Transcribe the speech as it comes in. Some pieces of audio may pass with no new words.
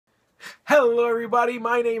Hello everybody,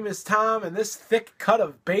 my name is Tom, and this thick cut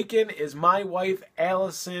of bacon is my wife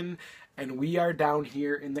Allison, and we are down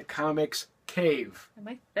here in the comics cave. Am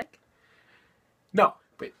I thick? No,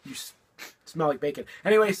 but you smell like bacon.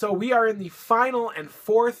 Anyway, so we are in the final and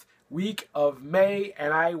fourth week of May,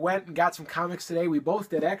 and I went and got some comics today. We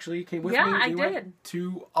both did, actually. You came with me. I did. Went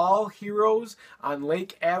to All Heroes on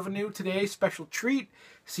Lake Avenue today. Special treat.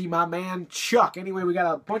 See my man Chuck. Anyway, we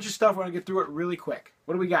got a bunch of stuff. We're going to get through it really quick.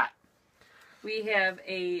 What do we got? We have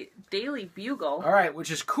a Daily Bugle. All right,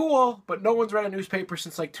 which is cool, but no one's read a newspaper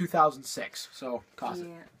since like 2006, so toss it.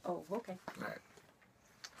 Oh, okay. All right.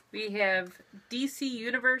 We have DC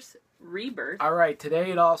Universe Rebirth. All right,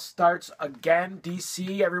 today it all starts again.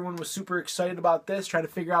 DC, everyone was super excited about this, trying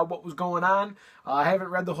to figure out what was going on. I haven't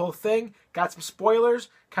read the whole thing. Got some spoilers,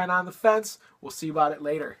 kind of on the fence. We'll see about it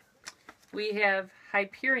later. We have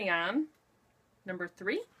Hyperion, number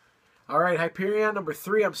 3. All right, Hyperion, number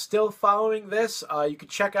 3. I'm still following this. You can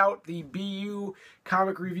check out the BU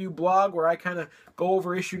Comic Review blog where I kind of go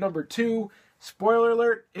over issue number 2. Spoiler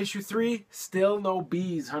alert, issue 3, still no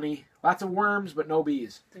bees, honey. Lots of worms, but no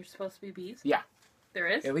bees. There's supposed to be bees? Yeah. There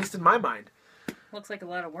is? At least in my mind. Looks like a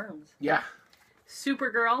lot of worms. Yeah.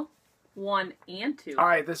 Supergirl, 1 and 2. All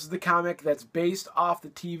right, this is the comic that's based off the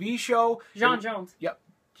TV show. John Jones. Yep.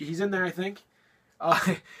 He's in there, I think.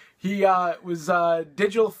 He was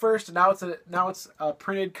digital first, and now it's a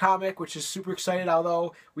printed comic, which is super excited.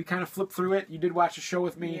 Although we kind of flipped through it. You did watch the show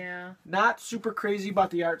with me. Yeah. Not super crazy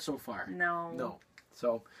about the art so far. No. No.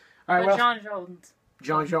 So, all right. But John Jones.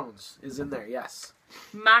 John Jones is in there. Yes.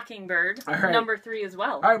 Mockingbird, right. number 3 as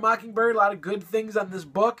well. All right, Mockingbird. A lot of good things on this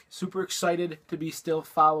book. Super excited to be still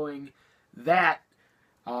following that.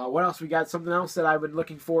 What else we got? Something else that I've been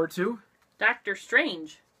looking forward to. Doctor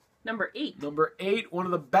Strange. Number 8. Number 8, one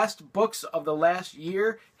of the best books of the last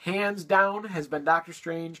year, hands down, has been Doctor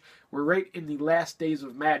Strange. We're right in the last days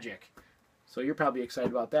of magic. So you're probably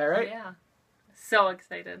excited about that, right? Yeah. So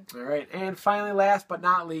excited. All right. And finally, last but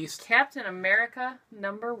not least, Captain America,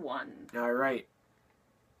 number 1. All right.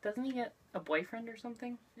 Doesn't he get a boyfriend or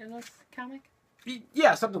something in this comic?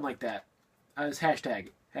 Yeah, something like that. Just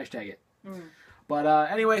hashtag it. Mm. But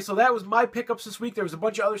anyway, so that was my pickups this week. There was a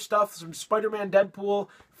bunch of other stuff, some Spider-Man, Deadpool,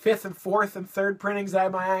 5th and 4th and 3rd printings that I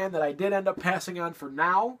had my eye on that I did end up passing on for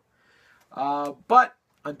now. But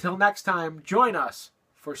until next time, join us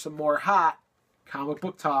for some more hot comic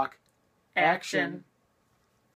book talk. Action.